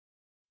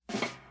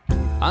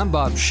I'm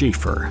Bob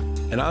Schieffer.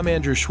 And I'm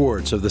Andrew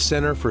Schwartz of the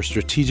Center for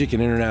Strategic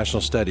and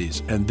International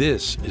Studies, and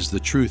this is The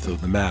Truth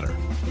of the Matter.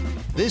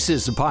 This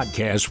is the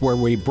podcast where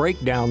we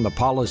break down the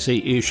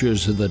policy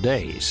issues of the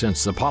day.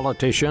 Since the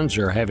politicians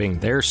are having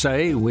their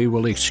say, we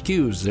will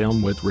excuse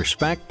them with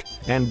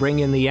respect and bring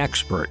in the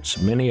experts,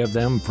 many of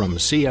them from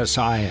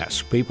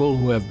CSIS, people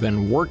who have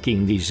been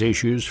working these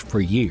issues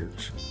for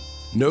years.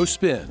 No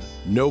spin,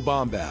 no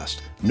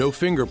bombast, no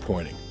finger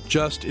pointing,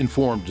 just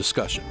informed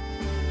discussion.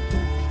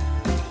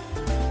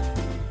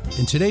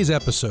 In today's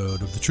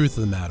episode of The Truth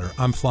of the Matter,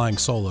 I'm flying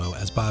solo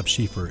as Bob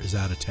Schieffer is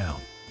out of town.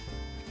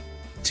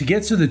 To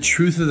get to the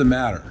truth of the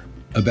matter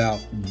about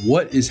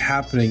what is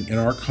happening in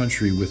our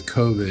country with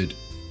COVID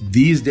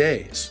these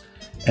days,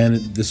 and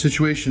the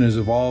situation is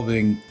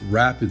evolving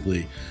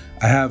rapidly,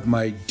 I have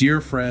my dear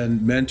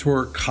friend,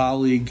 mentor,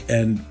 colleague,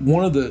 and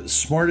one of the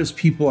smartest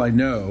people I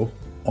know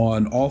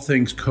on all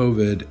things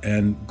COVID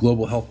and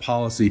global health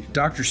policy,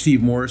 Dr.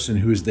 Steve Morrison,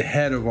 who is the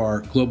head of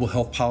our Global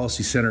Health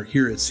Policy Center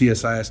here at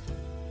CSIS.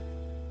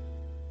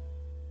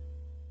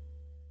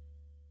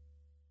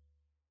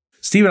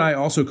 Steve and I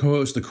also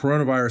co-host the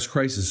Coronavirus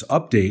Crisis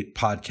Update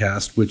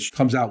podcast, which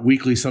comes out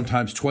weekly,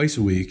 sometimes twice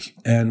a week.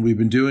 And we've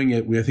been doing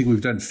it. I think we've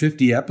done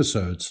 50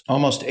 episodes.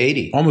 Almost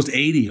 80. Almost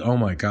 80. Oh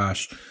my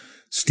gosh.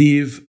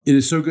 Steve, it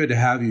is so good to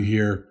have you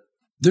here.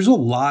 There's a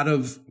lot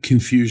of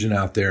confusion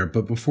out there,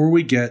 but before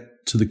we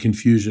get to the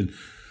confusion,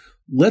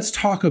 let's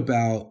talk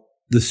about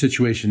the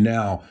situation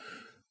now.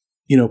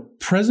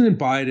 President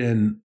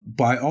Biden,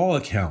 by all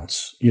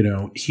accounts,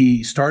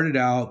 he started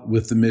out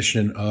with the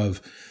mission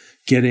of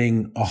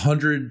getting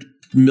 100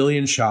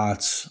 million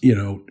shots,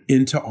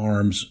 into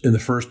arms in the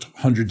first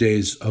 100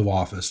 days of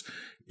office.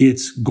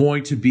 It's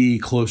going to be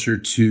closer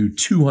to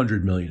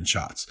 200 million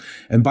shots.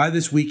 And by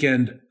this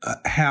weekend,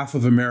 half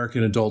of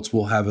American adults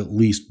will have at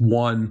least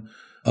one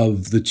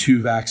of the two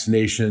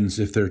vaccinations.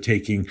 If they're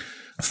taking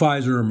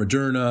Pfizer or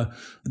Moderna,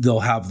 they'll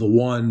have the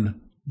one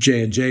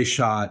J&J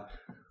shot.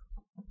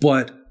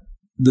 But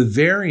the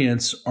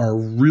variants are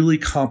really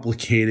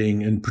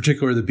complicating, in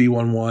particular the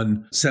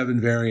B.1.1.7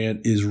 variant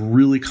is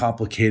really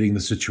complicating the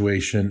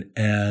situation.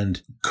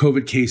 And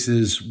COVID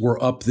cases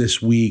were up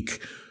this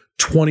week,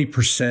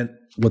 20%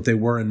 what they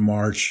were in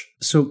March.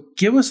 So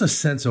give us a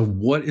sense of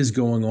what is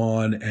going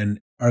on, and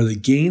are the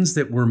gains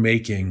that we're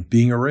making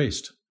being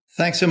erased?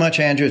 Thanks so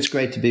much, Andrew. It's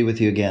great to be with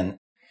you again.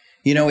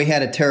 We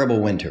had a terrible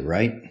winter,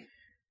 right?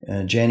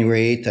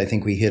 January 8th, I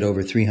think we hit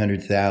over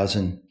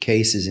 300,000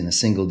 cases in a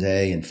single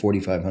day and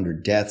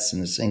 4,500 deaths in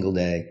a single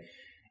day.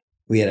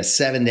 We had a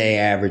 7-day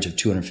average of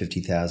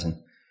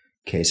 250,000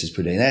 cases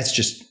per day. That's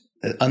just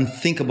an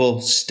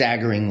unthinkable,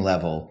 staggering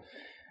level.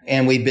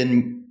 And we've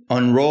been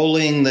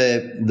unrolling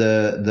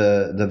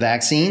the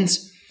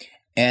vaccines,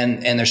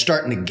 and they're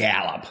starting to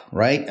gallop,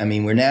 right? I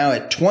mean, we're now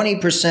at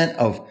 20%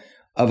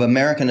 of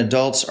American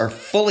adults are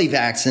fully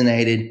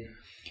vaccinated,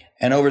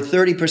 and over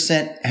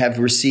 30% have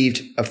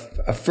received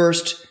a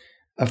first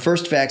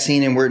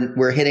vaccine, and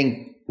we're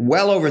hitting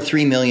well over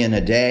 3 million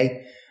a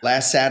day.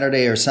 Last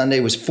Saturday or Sunday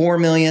was 4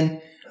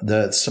 million.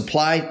 The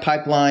supply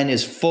pipeline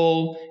is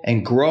full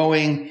and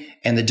growing,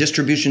 and the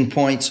distribution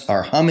points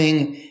are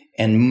humming,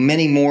 and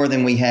many more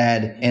than we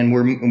had. And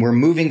we're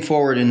moving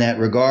forward in that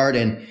regard.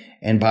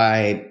 And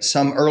by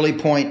some early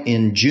point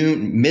in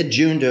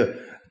mid-June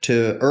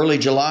to early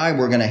July,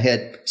 we're going to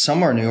hit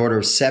somewhere in the order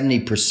of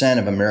 70%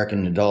 of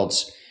American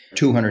adults.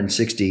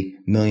 260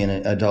 million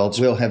adults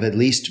will have at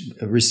least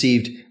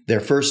received their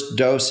first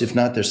dose, if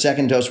not their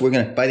second dose.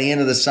 By the end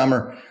of the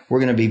summer, we're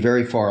going to be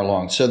very far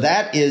along. So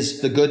that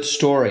is the good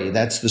story.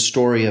 That's the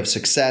story of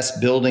success,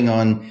 building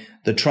on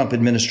the Trump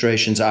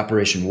administration's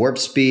Operation Warp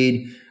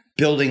Speed,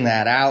 building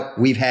that out.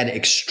 We've had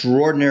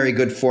extraordinary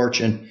good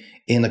fortune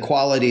in the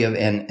quality of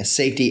and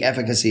safety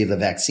efficacy of the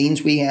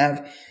vaccines we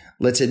have.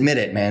 Let's admit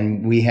it,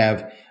 man. We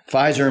have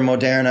Pfizer,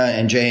 Moderna,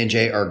 and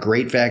J&J are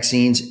great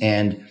vaccines,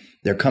 and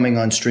they're coming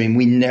on stream.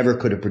 We never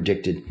could have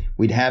predicted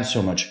we'd have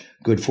so much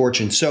good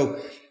fortune.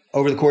 So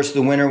over the course of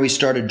the winter, we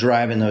started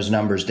driving those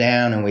numbers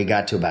down, and we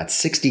got to about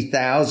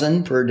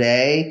 60,000 per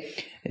day.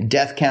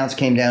 Death counts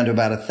came down to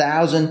about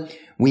 1,000.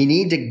 We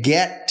need to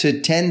get to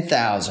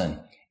 10,000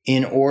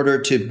 in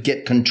order to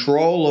get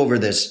control over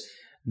this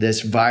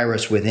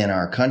virus within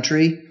our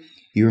country.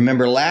 You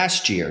remember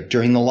last year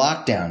during the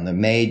lockdown,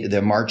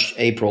 the March,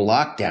 April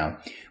lockdown,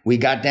 we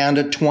got down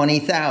to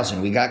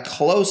 20,000. We got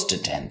close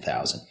to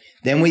 10,000.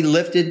 Then we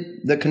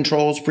lifted the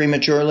controls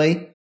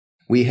prematurely.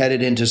 We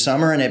headed into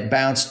summer, and it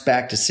bounced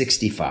back to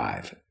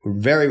 65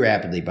 very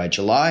rapidly. By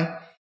July,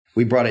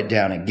 we brought it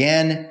down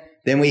again.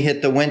 Then we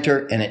hit the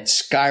winter, and it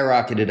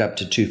skyrocketed up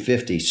to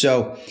 250.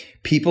 So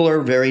people are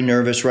very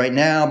nervous right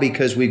now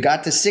because we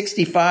got to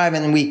 65,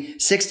 and then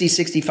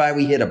 65,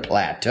 we hit a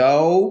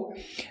plateau.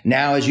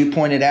 Now, as you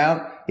pointed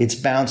out, it's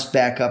bounced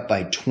back up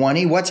by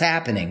 20. What's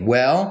happening?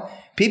 Well,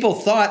 people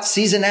thought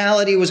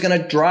seasonality was going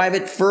to drive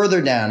it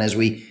further down as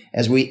we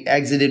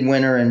exited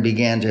winter and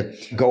began to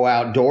go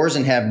outdoors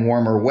and have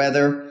warmer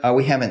weather.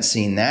 We haven't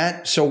seen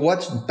that. So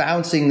what's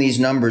bouncing these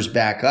numbers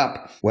back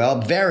up?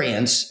 Well,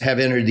 variants have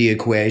entered the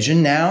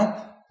equation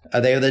now.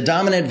 They are the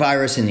dominant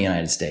virus in the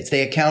United States.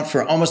 They account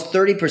for almost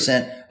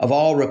 30% of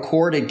all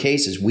recorded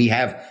cases. We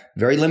have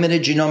very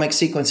limited genomic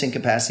sequencing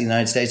capacity in the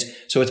United States,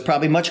 so it's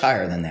probably much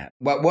higher than that.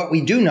 But what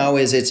we do know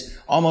is it's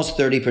almost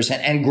 30%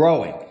 and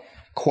growing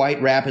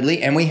quite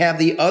rapidly. And we have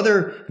the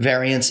other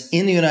variants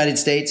in the United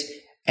States,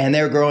 and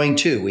they're growing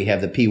too. We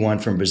have the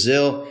P1 from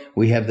Brazil.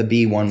 We have the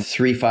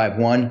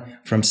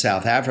B1351 from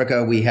South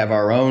Africa. We have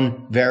our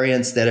own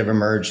variants that have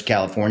emerged,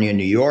 California,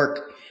 New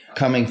York,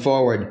 coming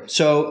forward.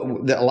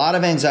 So a lot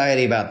of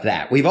anxiety about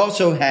that. We've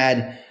also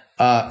had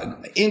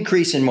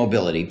increase in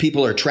mobility.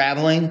 People are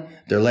traveling.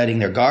 They're letting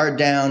their guard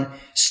down.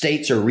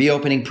 States are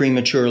reopening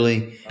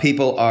prematurely.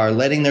 People are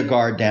letting their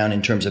guard down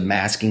in terms of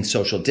masking,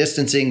 social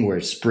distancing, where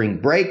spring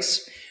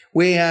breaks.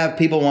 We have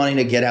people wanting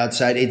to get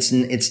outside. It's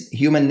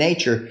human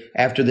nature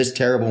after this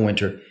terrible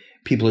winter.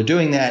 People are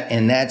doing that,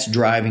 and that's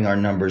driving our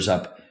numbers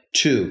up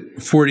too.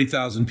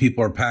 40,000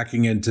 people are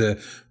packing into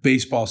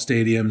baseball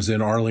stadiums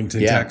in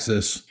Arlington,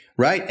 Texas.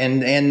 Right.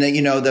 And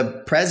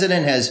the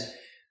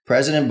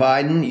President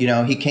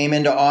Biden, he came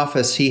into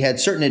office. He had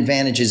certain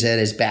advantages at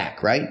his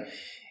back, right?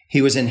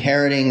 He was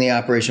inheriting the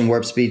Operation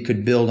Warp Speed,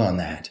 could build on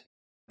that.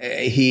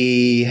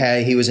 He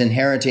was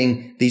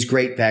inheriting these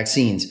great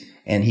vaccines,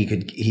 and he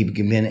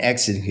been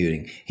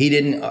executing. He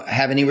didn't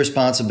have any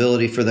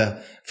responsibility for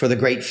the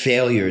great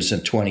failures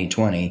of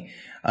 2020.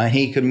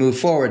 He could move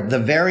forward. The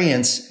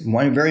variants,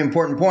 one very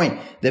important point,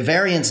 the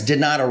variants did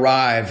not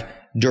arrive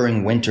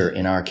during winter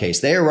in our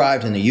case. They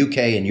arrived in the UK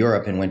and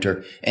Europe in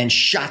winter and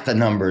shot the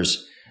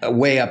numbers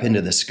way up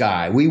into the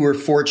sky. We were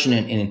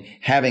fortunate in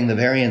having the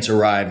variants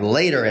arrive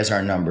later as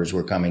our numbers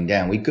were coming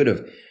down. We could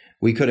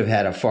have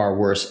had a far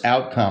worse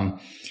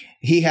outcome.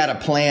 He had a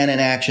plan in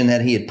action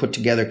that he had put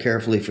together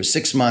carefully for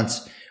 6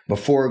 months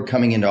before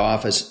coming into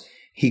office.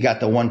 He got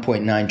the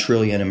 $1.9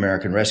 trillion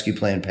American Rescue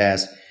Plan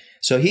passed.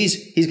 So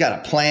he's got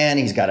a plan.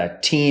 He's got a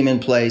team in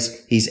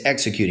place. He's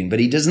executing, but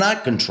he does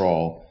not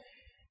control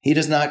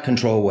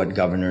what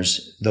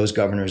those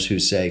governors who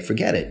say,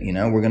 forget it,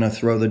 we're going to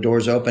throw the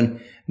doors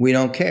open. We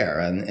don't care.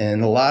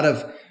 And a lot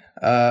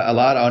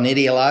on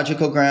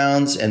ideological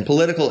grounds and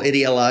political,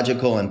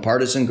 ideological and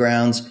partisan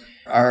grounds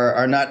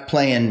are not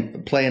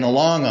playing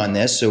along on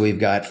this. So we've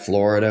got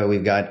Florida,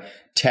 we've got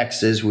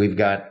Texas, we've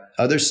got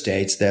other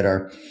states that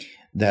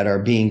are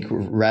being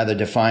rather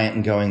defiant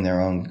and going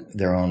their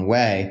own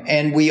way.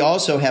 And we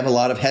also have a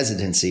lot of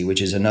hesitancy,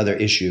 which is another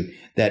issue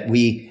that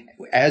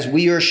as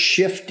we are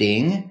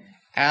shifting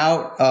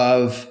out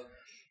of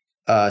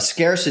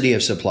scarcity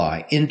of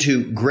supply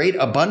into great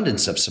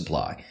abundance of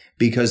supply,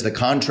 because the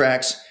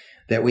contracts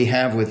that we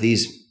have with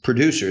these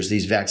producers,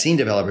 these vaccine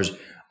developers,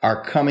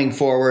 are coming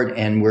forward,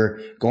 and we're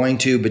going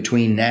to,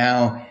 between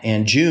now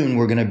and June,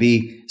 we're going to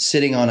be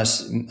sitting on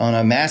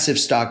a massive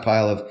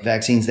stockpile of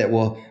vaccines that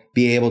will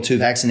be able to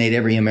vaccinate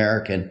every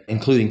American,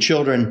 including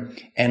children,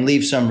 and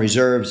leave some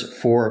reserves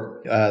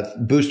for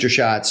booster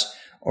shots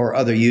or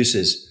other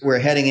uses. We're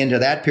heading into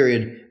that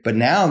period. But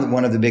now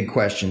one of the big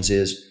questions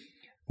is,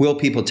 will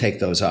people take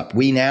those up?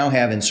 We now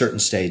have in certain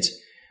states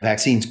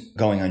vaccines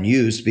going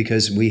unused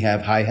because we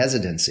have high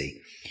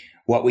hesitancy.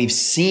 What we've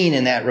seen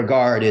in that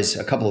regard is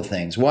a couple of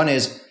things. One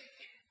is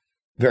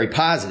very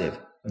positive.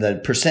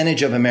 The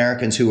percentage of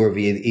Americans who have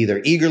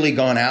either eagerly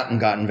gone out and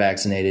gotten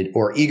vaccinated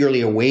or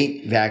eagerly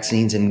await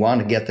vaccines and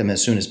want to get them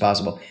as soon as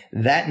possible,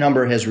 that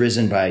number has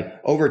risen by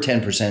over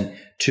 10%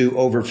 to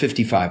over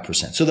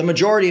 55%. So the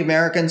majority of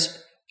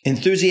Americans,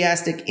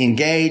 enthusiastic,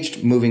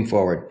 engaged, moving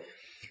forward.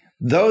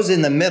 Those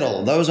in the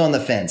middle, those on the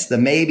fence, the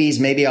maybes,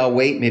 maybe I'll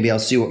wait, maybe I'll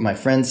see what my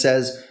friend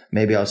says,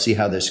 maybe I'll see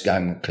how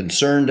I'm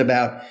concerned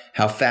about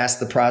how fast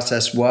the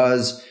process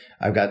was.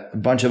 I've got a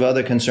bunch of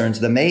other concerns.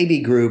 The maybe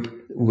group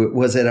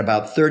was at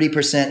about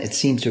 30%. It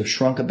seems to have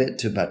shrunk a bit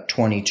to about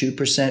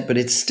 22%, but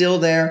it's still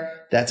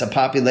there. That's a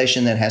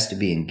population that has to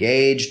be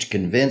engaged,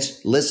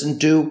 convinced, listened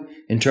to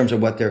in terms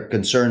of what their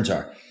concerns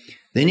are.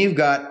 Then you've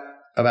got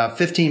about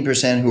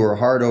 15% who are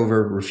hard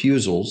over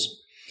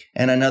refusals,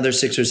 and another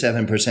 6 or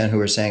 7% who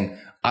are saying,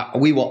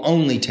 we will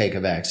only take a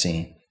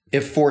vaccine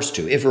if forced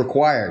to, if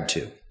required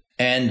to.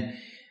 And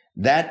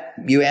that,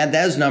 you add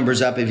those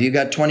numbers up, if you've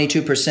got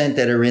 22%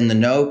 that are in the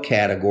no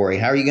category,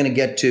 how are you going to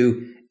get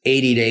to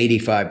 80 to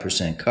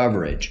 85%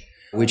 coverage,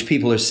 which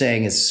people are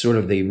saying is sort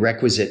of the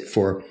requisite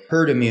for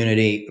herd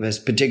immunity,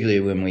 particularly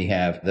when we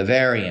have the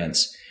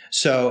variants.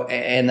 So,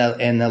 and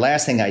the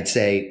last thing I'd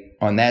say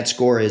on that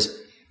score is,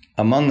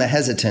 among the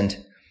hesitant,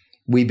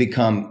 we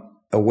become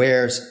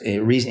aware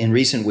in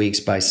recent weeks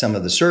by some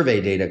of the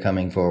survey data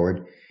coming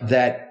forward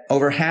that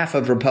over half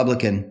of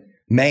Republican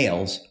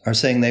males are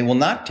saying they will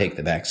not take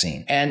the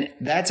vaccine. And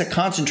that's a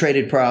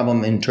concentrated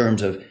problem in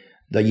terms of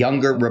the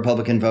younger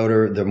Republican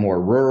voter, the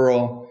more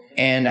rural.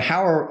 And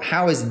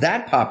how is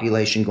that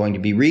population going to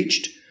be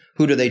reached?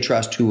 Who do they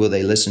trust? Who will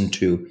they listen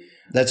to?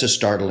 That's a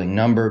startling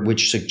number,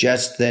 which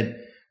suggests that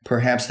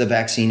perhaps the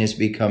vaccine is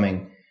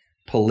becoming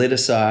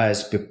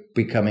politicized,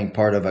 becoming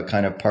part of a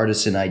kind of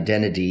partisan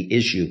identity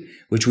issue,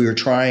 which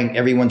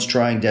everyone's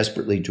trying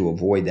desperately to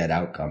avoid that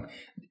outcome.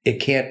 It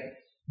can't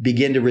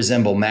begin to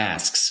resemble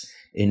masks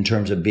in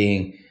terms of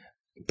being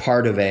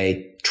part of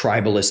a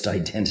tribalist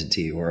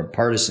identity or a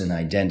partisan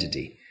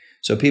identity.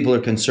 So people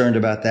are concerned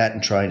about that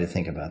and trying to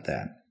think about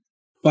that.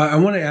 Well, I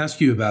want to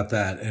ask you about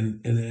that, and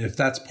if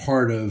that's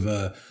part of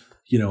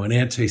an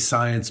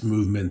anti-science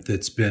movement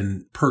that's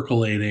been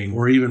percolating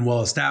or even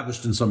well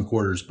established in some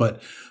quarters.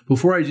 But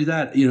before I do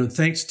that,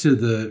 thanks to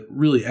the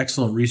really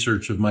excellent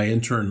research of my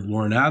intern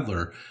Lauren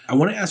Adler, I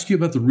want to ask you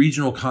about the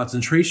regional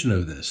concentration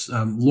of this.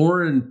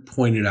 Lauren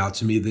pointed out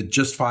to me that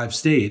just 5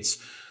 states,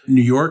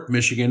 New York,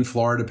 Michigan,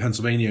 Florida,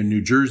 Pennsylvania, and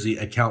New Jersey,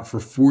 account for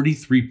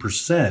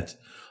 43%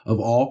 of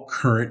all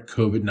current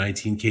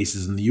COVID-19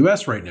 cases in the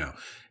U.S. right now.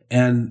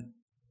 And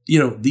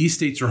these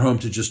states are home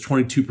to just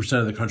 22%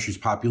 of the country's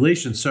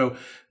population. So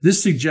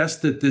this suggests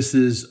that this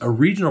is a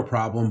regional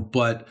problem.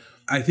 But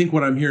I think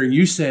what I'm hearing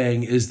you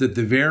saying is that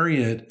the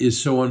variant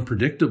is so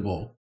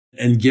unpredictable.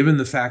 And given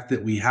the fact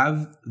that we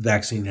have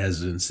vaccine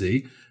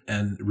hesitancy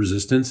and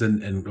resistance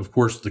and of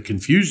course, the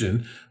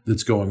confusion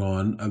that's going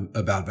on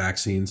about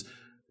vaccines,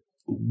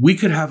 we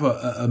could have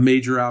a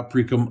major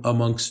outbreak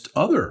amongst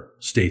other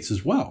states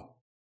as well.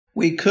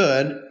 We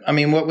could. I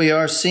mean, what we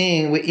are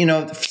seeing,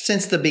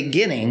 since the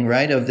beginning,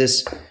 right, of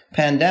this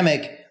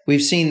pandemic,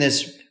 we've seen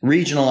this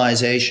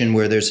regionalization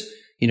where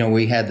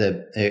we had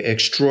the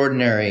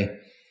extraordinary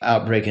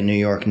outbreak in New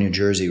York and New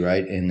Jersey,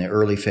 right, in the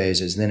early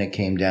phases. Then it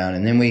came down,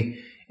 and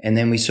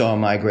then we saw a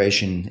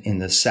migration in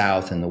the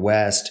South and the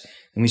West,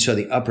 and we saw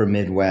the upper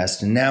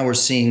Midwest, and now we're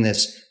seeing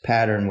this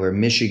pattern where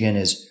Michigan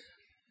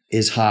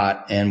is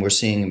hot, and we're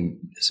seeing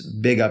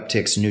big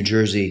upticks in New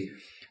Jersey,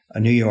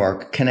 New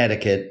York,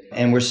 Connecticut,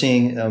 and we're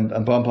seeing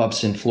bump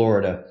ups in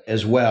Florida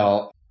as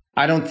well.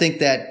 I don't think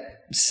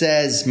that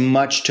says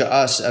much to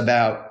us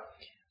about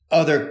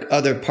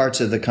other parts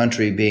of the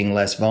country being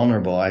less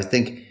vulnerable. I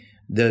think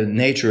the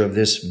nature of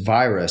this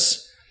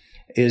virus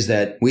is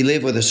that we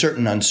live with a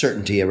certain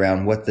uncertainty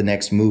around what the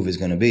next move is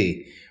going to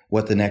be,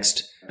 what the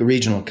next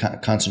regional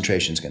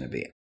concentration is going to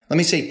be. Let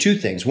me say 2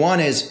 things. One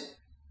is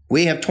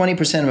we have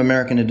 20% of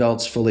American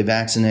adults fully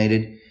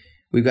vaccinated.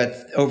 We've got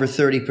over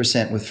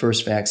 30% with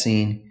first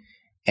vaccine,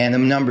 and the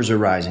numbers are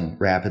rising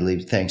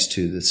rapidly thanks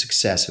to the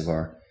success of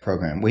our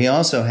program. We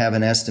also have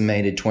an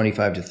estimated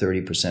 25 to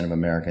 30% of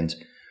Americans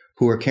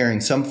who are carrying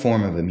some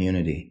form of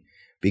immunity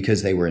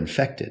because they were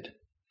infected.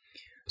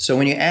 So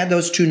when you add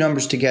those 2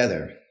 numbers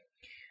together,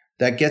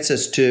 that gets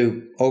us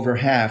to over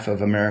half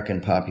of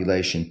American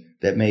population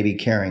that may be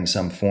carrying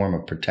some form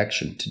of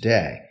protection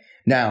today.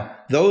 Now,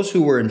 those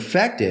who were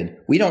infected,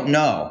 we don't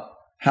know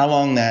how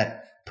long that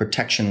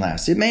protection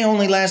lasts. It may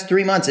only last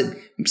 3 months.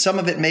 Some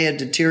of it may have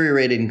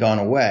deteriorated and gone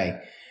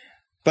away.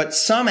 But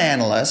some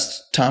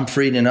analysts, Tom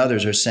Fried and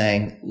others, are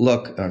saying,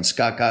 look,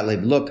 Scott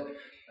Gottlieb, look,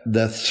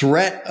 the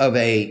threat of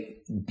a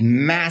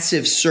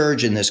massive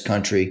surge in this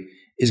country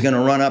is going to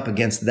run up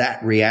against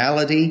that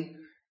reality.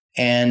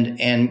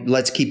 And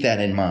let's keep that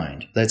in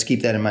mind. Let's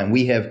keep that in mind.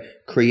 We have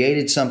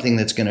created something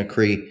that's going to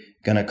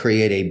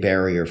create a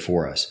barrier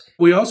for us.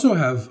 We also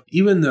have,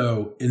 even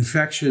though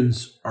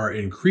infections are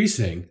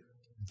increasing,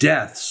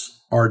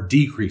 deaths are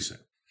decreasing.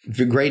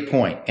 Great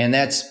point. And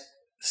that's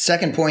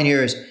second point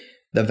here is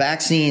the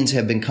vaccines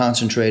have been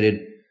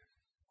concentrated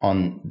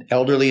on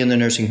elderly in the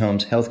nursing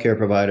homes, healthcare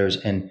providers,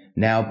 and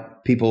now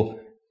people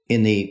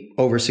in the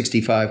over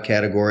 65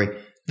 category.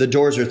 The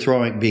doors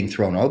are being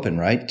thrown open,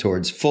 right,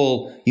 towards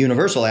full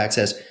universal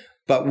access.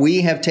 But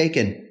we have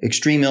taken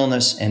extreme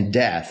illness and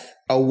death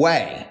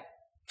away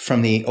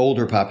from the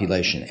older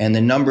population. And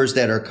the numbers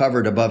that are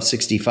covered above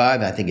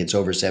 65, I think it's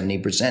over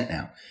 70%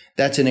 now.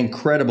 That's an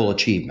incredible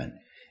achievement.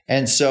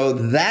 And so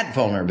that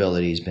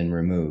vulnerability has been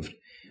removed.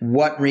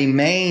 What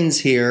remains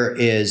here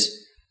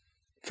is,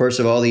 first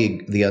of all,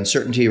 the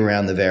uncertainty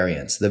around the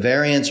variants. The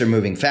variants are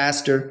moving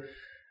faster.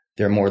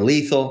 They're more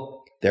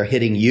lethal. They're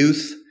hitting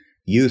youth.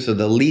 Youth are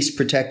the least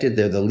protected.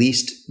 They're the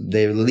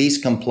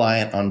least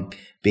compliant on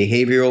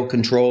behavioral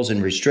controls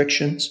and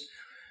restrictions.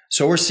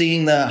 So we're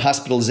seeing the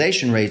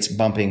hospitalization rates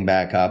bumping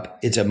back up.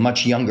 It's a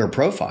much younger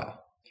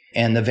profile.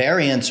 And the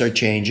variants are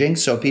changing,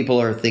 so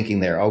people are thinking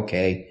they're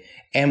okay.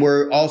 And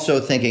we're also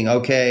thinking,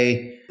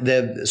 okay,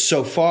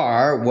 so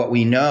far what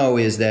we know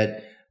is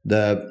that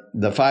the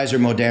Pfizer,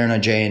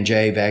 Moderna,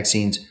 J&J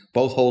vaccines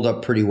both hold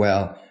up pretty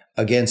well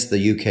against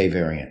the UK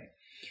variant.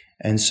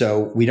 And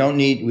so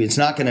it's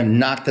not going to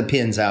knock the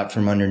pins out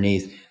from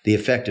underneath the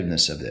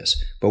effectiveness of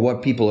this. But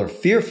what people are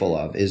fearful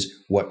of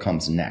is what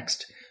comes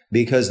next.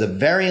 Because the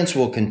variants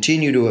will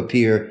continue to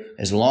appear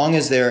as long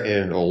as there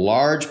are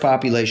large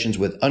populations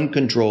with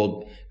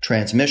uncontrolled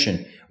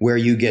transmission where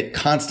you get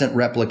constant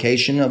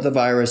replication of the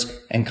virus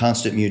and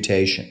constant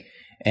mutation.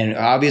 And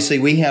obviously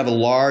we have a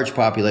large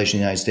population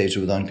in the United States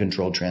with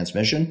uncontrolled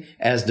transmission,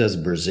 as does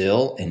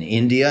Brazil and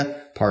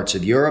India, parts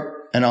of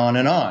Europe, and on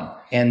and on.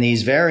 And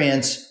these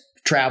variants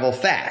travel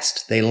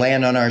fast. They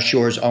land on our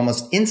shores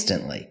almost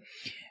instantly.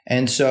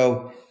 And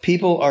so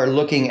people are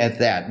looking at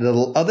that.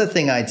 The other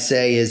thing I'd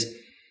say is,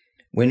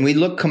 when we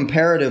look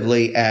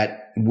comparatively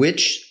at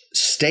which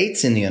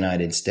states in the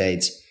United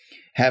States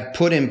have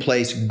put in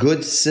place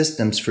good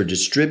systems for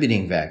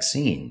distributing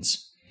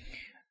vaccines,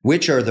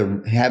 which have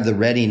the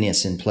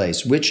readiness in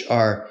place, which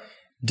are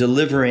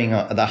delivering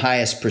the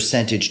highest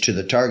percentage to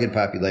the target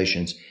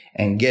populations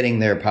and getting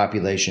their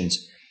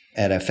populations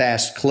at a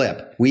fast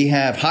clip. We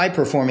have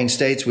high-performing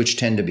states, which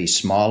tend to be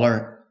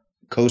smaller,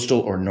 coastal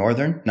or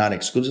northern, not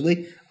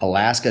exclusively.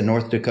 Alaska,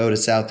 North Dakota,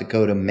 South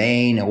Dakota,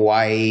 Maine,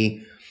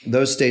 Hawaii.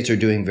 Those states are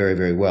doing very,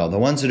 very well. The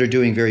ones that are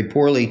doing very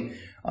poorly,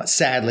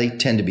 sadly,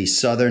 tend to be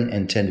southern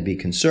and tend to be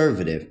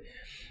conservative.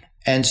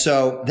 And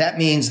so that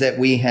means that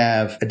we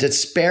have a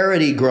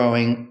disparity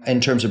growing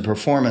in terms of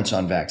performance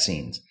on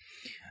vaccines.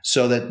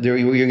 So that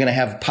you're going to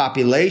have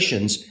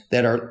populations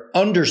that are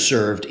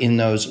underserved in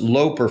those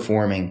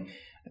low-performing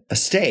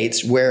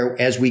states where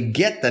as we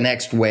get the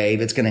next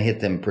wave, it's going to hit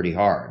them pretty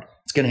hard.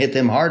 It's going to hit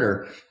them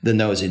harder than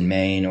those in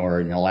Maine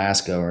or in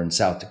Alaska or in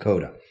South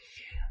Dakota.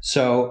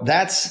 So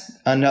that's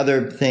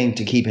another thing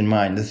to keep in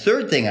mind. The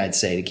third thing I'd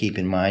say to keep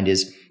in mind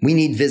is we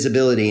need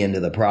visibility into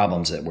the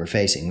problems that we're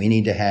facing. We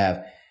need to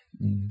have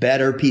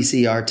better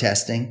PCR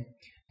testing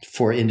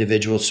for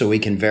individuals so we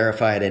can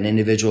verify at an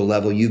individual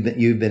level you've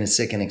been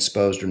sick and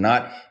exposed or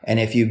not. And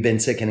if you've been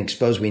sick and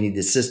exposed, we need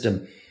the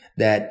system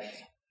that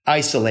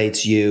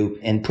isolates you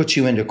and puts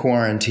you into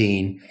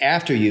quarantine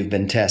after you've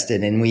been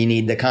tested. And we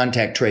need the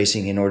contact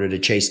tracing in order to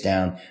chase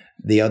down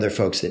the other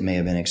folks that may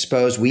have been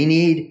exposed. We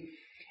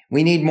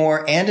need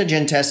more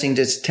antigen testing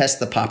to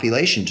test the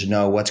population to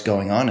know what's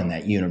going on in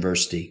that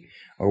university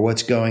or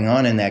what's going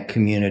on in that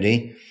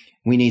community.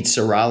 We need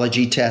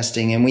serology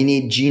testing, and we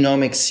need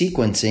genomic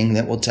sequencing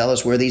that will tell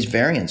us where these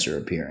variants are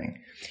appearing.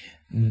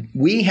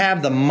 We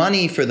have the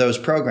money for those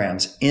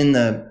programs in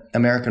the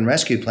American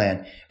Rescue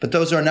Plan, but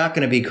those are not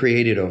going to be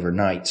created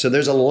overnight. So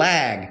there's a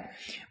lag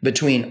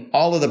between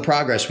all of the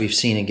progress we've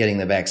seen in getting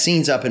the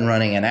vaccines up and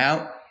running and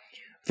out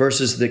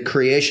versus the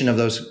creation of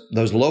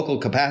those local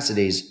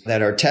capacities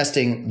that are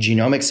testing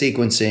genomic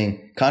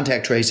sequencing,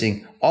 contact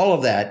tracing, all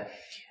of that,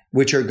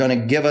 which are going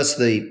to give us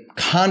the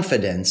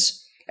confidence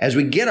as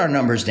we get our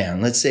numbers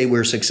down. Let's say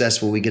we're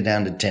successful, we get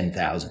down to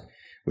 10,000.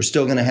 We're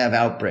still going to have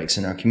outbreaks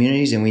in our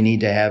communities, and we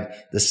need to have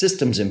the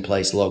systems in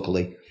place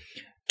locally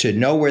to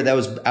know where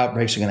those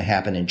outbreaks are going to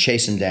happen and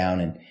chase them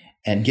down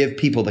and give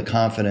people the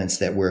confidence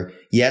that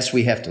yes,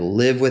 we have to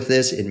live with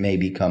this. It may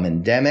become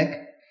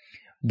endemic,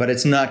 but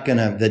it's not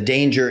the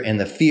danger and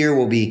the fear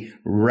will be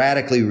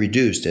radically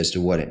reduced as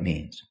to what it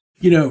means.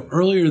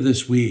 Earlier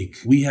this week,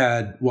 we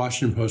had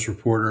Washington Post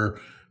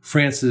reporter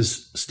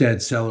Frances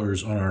Stead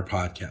Sellers on our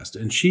podcast,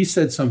 and she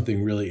said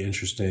something really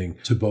interesting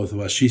to both of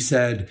us. She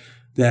said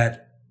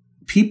that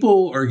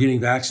people are getting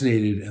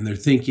vaccinated and they're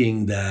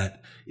thinking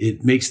that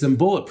it makes them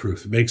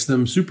bulletproof. It makes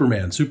them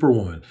Superman,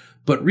 Superwoman.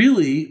 But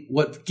really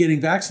what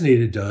getting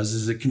vaccinated does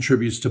is it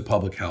contributes to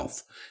public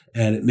health.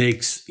 And it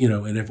makes,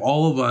 and if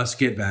all of us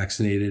get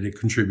vaccinated, it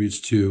contributes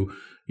to,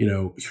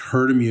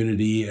 herd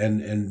immunity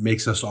and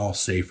makes us all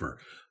safer.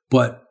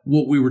 But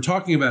what we were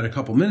talking about a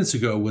couple minutes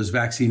ago was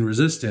vaccine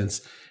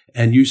resistance.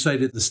 And you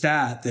cited the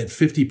stat that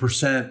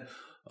 50%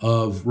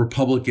 of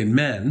Republican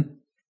men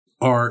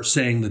are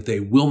saying that they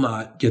will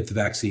not get the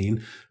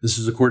vaccine. This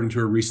is according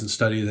to a recent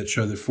study that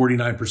showed that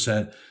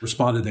 49%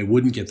 responded they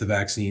wouldn't get the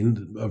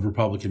vaccine of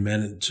Republican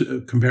men,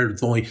 compared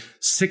with only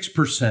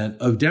 6%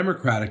 of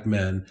Democratic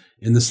men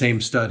in the same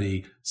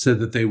study said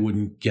that they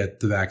wouldn't get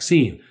the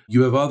vaccine.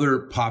 You have other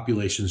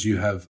populations. You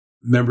have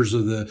members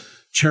of the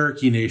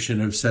Cherokee Nation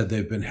have said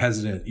they've been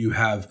hesitant. You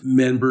have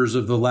members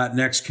of the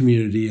Latinx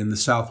community in the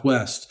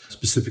Southwest,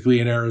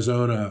 specifically in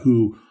Arizona,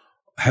 who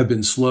have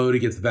been slow to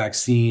get the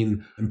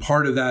vaccine. And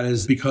part of that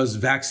is because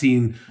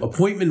vaccine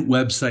appointment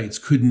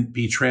websites couldn't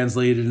be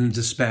translated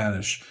into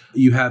Spanish.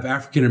 You have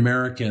African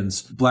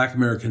Americans, Black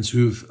Americans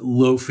who have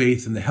low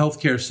faith in the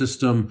healthcare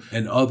system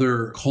and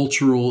other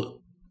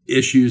cultural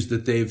issues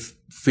that they've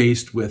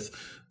faced with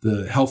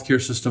the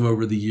healthcare system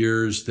over the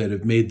years that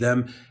have made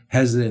them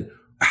hesitant.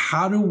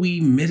 How do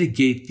we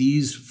mitigate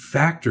these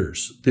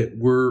factors that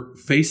we're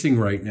facing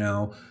right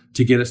now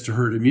to get us to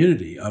herd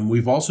immunity?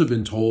 We've also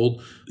been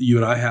told, you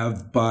and I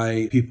have,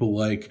 by people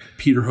like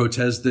Peter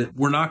Hotez, that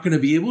we're not going to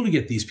be able to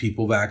get these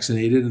people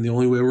vaccinated. And the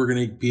only way we're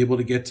going to be able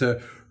to get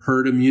to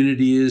herd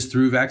immunity is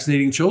through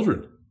vaccinating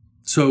children.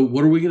 So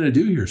what are we going to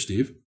do here,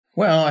 Steve?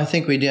 Well, I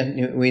think we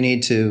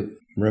need to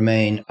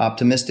remain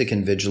optimistic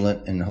and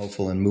vigilant and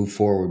hopeful and move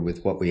forward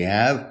with what we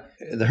have.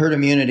 The herd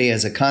immunity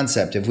as a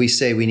concept, if we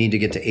say we need to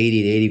get to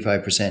 80 to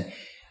 85%,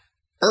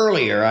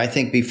 earlier, I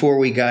think before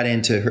we got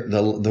into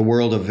the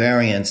world of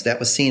variants, that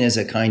was seen as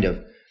a kind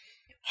of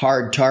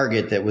hard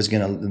target that was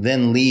going to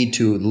then lead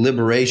to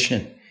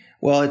liberation.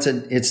 Well,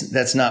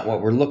 that's not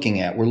what we're looking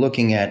at. We're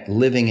looking at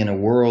living in a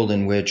world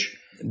in which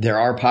there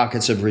are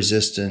pockets of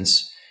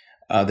resistance.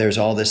 There's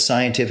all this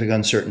scientific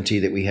uncertainty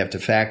that we have to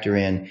factor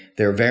in.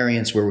 There are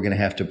variants where we're going to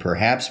have to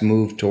perhaps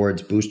move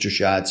towards booster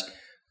shots,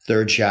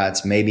 third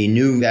shots, maybe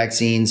new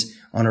vaccines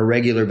on a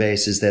regular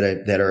basis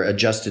that are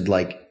adjusted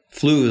like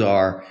flu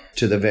are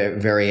to the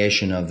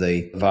variation of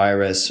the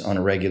virus on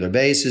a regular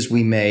basis.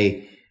 We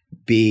may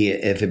be,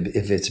 if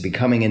it's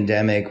becoming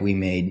endemic, we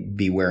may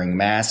be wearing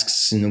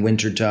masks in the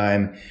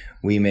wintertime.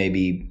 We may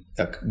be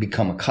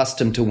become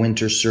accustomed to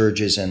winter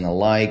surges and the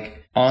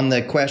like. On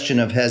the question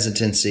of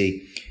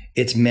hesitancy,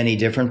 it's many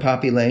different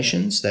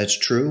populations. That's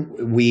true.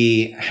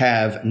 We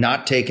have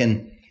not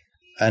taken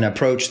an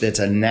approach that's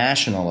a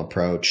national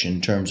approach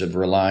in terms of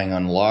relying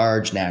on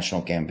large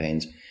national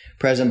campaigns.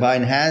 President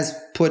Biden has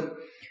put,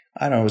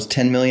 I don't know, it was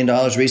 $10 million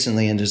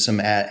recently into some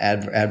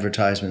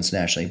advertisements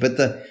nationally. But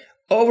the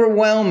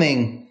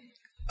overwhelming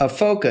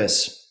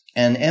focus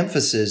and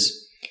emphasis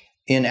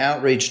in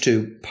outreach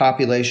to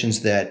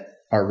populations that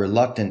are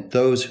reluctant,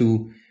 those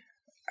who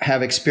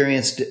are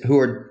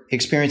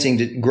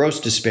experiencing gross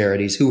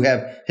disparities, who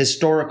have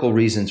historical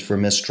reasons for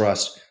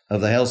mistrust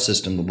of the health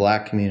system, the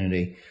Black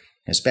community,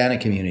 Hispanic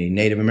community,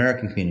 Native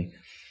American community,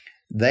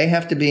 they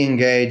have to be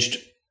engaged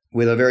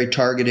with a very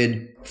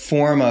targeted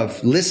form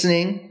of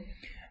listening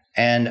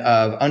and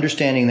of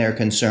understanding their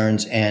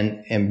concerns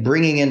and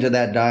bringing into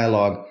that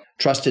dialogue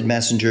trusted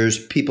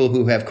messengers, people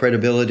who have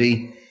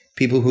credibility,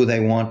 people who they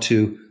want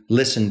to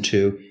listen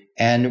to.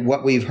 And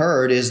what we've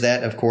heard is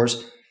that, of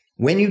course,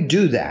 when you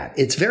do that,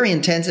 it's very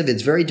intensive,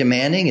 it's very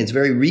demanding, it's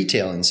very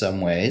retail in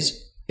some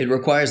ways. It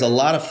requires a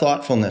lot of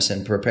thoughtfulness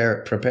and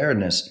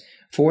preparedness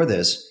for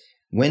this.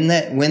 When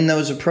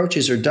those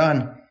approaches are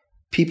done,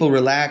 people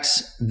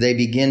relax, they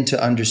begin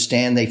to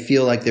understand, they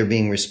feel like they're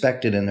being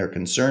respected and their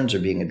concerns are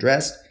being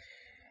addressed,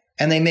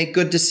 and they make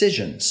good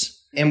decisions.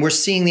 And we're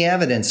seeing the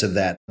evidence of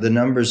that. The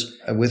numbers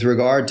with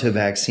regard to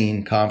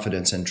vaccine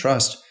confidence and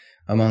trust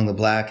among the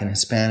Black and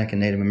Hispanic and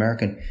Native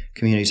American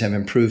communities have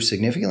improved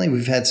significantly.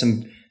 We've had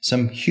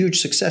some huge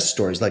success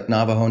stories like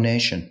Navajo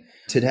Nation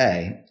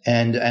today.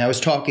 And I was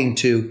talking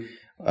to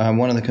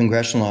one of the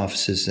congressional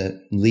offices that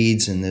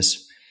leads in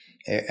this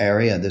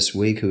area this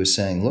week, who was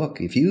saying, look,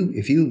 if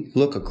you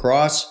look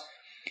across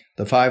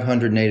the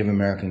 500 Native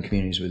American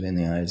communities within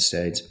the United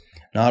States,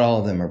 not all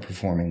of them are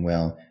performing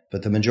well,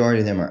 but the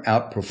majority of them are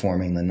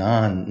outperforming the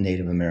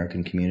non-Native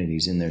American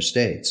communities in their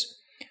states.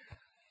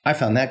 I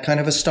found that kind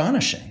of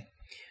astonishing.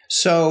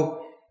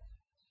 So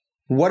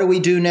what do we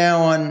do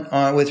now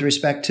on with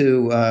respect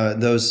to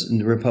those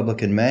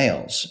Republican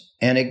males?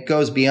 And it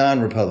goes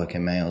beyond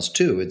Republican males,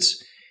 too.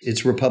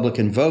 It's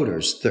Republican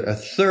voters. A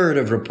third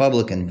of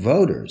Republican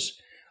voters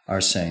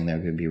are saying they're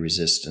going to be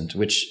resistant,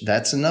 which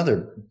that's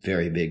another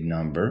very big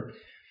number.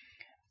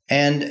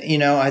 And,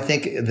 I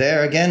think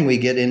there, again, we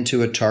get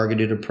into a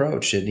targeted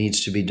approach. It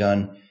needs to be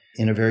done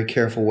in a very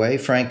careful way.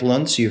 Frank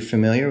Luntz, you're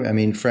familiar.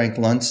 Frank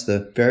Luntz,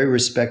 the very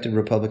respected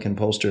Republican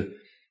pollster,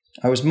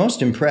 I was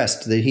most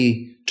impressed that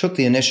he took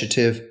the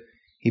initiative.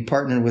 He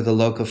partnered with a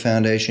local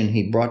foundation.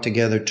 He brought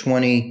together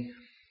 20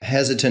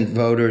 hesitant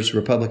voters,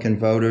 Republican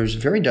voters,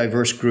 very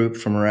diverse group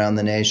from around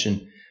the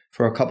nation,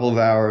 for a couple of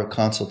hour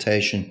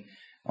consultation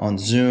on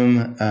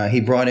Zoom. He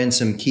brought in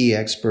some key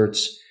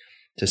experts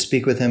to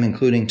speak with him,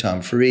 including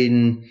Tom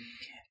Frieden,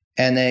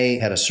 and they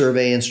had a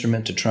survey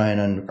instrument to try and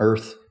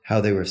unearth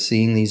how they were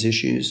seeing these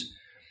issues.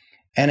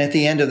 And at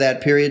the end of that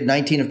period,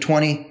 19 of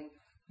 20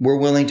 were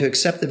willing to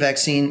accept the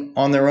vaccine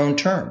on their own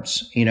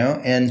terms,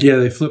 and yeah,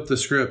 they flipped the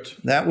script.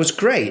 That was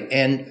great.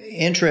 And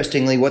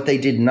interestingly, what they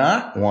did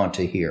not want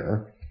to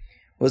hear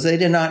was they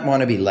did not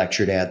want to be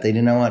lectured at. They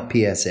did not want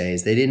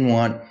PSAs. They didn't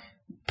want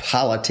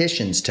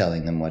politicians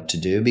telling them what to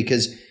do,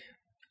 because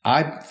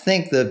I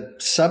think the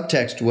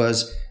subtext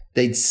was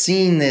they'd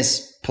seen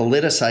this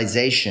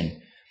politicization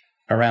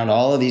around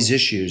all of these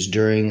issues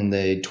during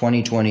the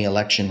 2020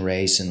 election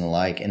race and the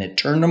like, and it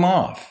turned them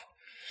off.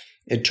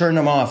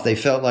 They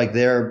felt like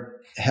their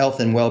health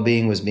and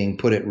well-being was being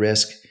put at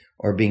risk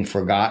or being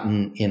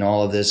forgotten in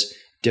all of this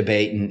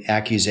debate and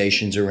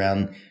accusations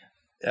around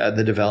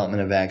the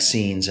development of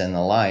vaccines and the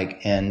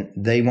like. And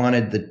they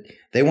wanted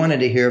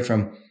to hear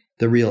from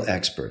the real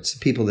experts, the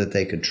people that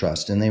they could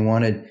trust, and they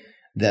wanted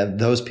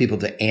those people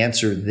to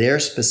answer their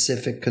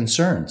specific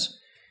concerns.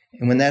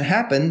 And when that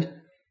happened,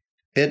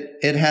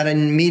 it had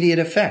an immediate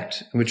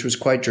effect, which was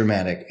quite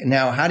dramatic.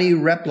 Now, how do you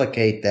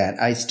replicate that?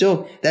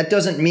 That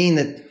doesn't mean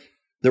that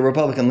the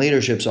Republican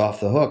leadership's off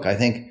the hook. I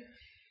think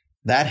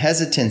that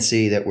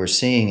hesitancy that we're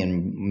seeing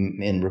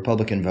in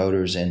Republican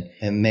voters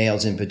and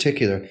males in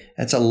particular,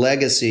 that's a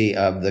legacy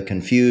of the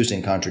confused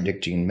and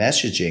contradicting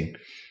messaging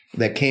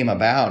that came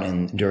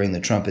about during the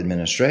Trump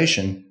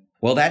administration.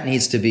 Well, that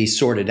needs to be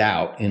sorted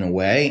out in a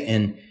way.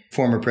 And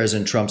former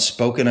President Trump's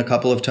spoken a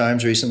couple of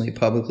times recently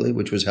publicly,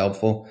 which was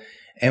helpful.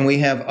 And we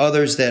have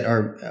others that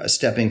are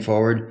stepping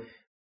forward.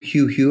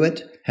 Hugh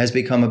Hewitt has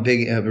become a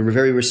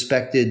very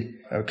respected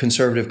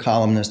conservative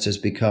columnist, has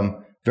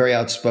become very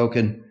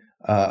outspoken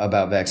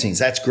about vaccines.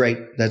 That's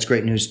great. That's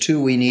great news,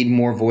 too. We need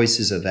more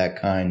voices of that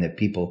kind that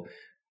people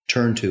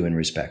turn to and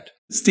respect.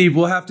 Steve,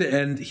 we'll have to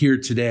end here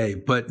today,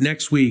 but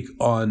next week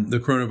on the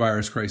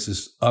Coronavirus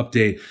Crisis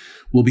Update,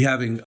 we'll be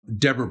having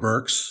Deborah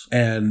Birx,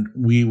 and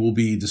we will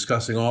be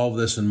discussing all of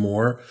this and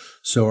more,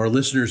 so our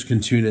listeners can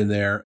tune in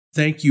there.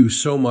 Thank you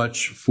so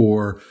much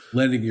for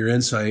lending your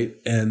insight.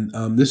 And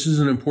this is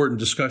an important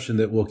discussion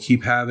that we'll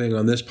keep having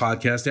on this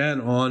podcast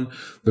and on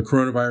the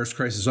Coronavirus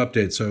Crisis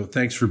Update. So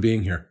thanks for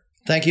being here.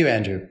 Thank you,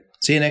 Andrew.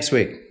 See you next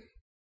week.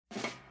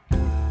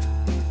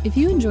 If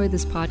you enjoyed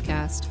this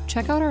podcast,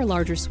 check out our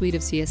larger suite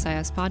of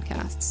CSIS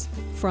podcasts.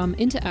 From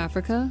Into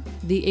Africa,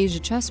 The Asia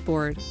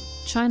Chessboard,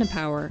 China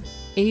Power,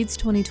 AIDS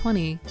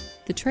 2020,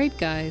 The Trade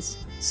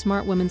Guys,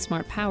 Smart Women,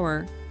 Smart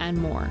Power, and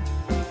more.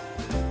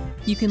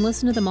 You can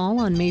listen to them all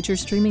on major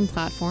streaming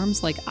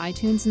platforms like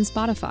iTunes and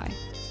Spotify.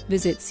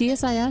 Visit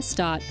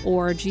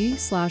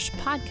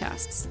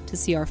csis.org/podcasts to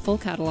see our full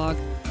catalog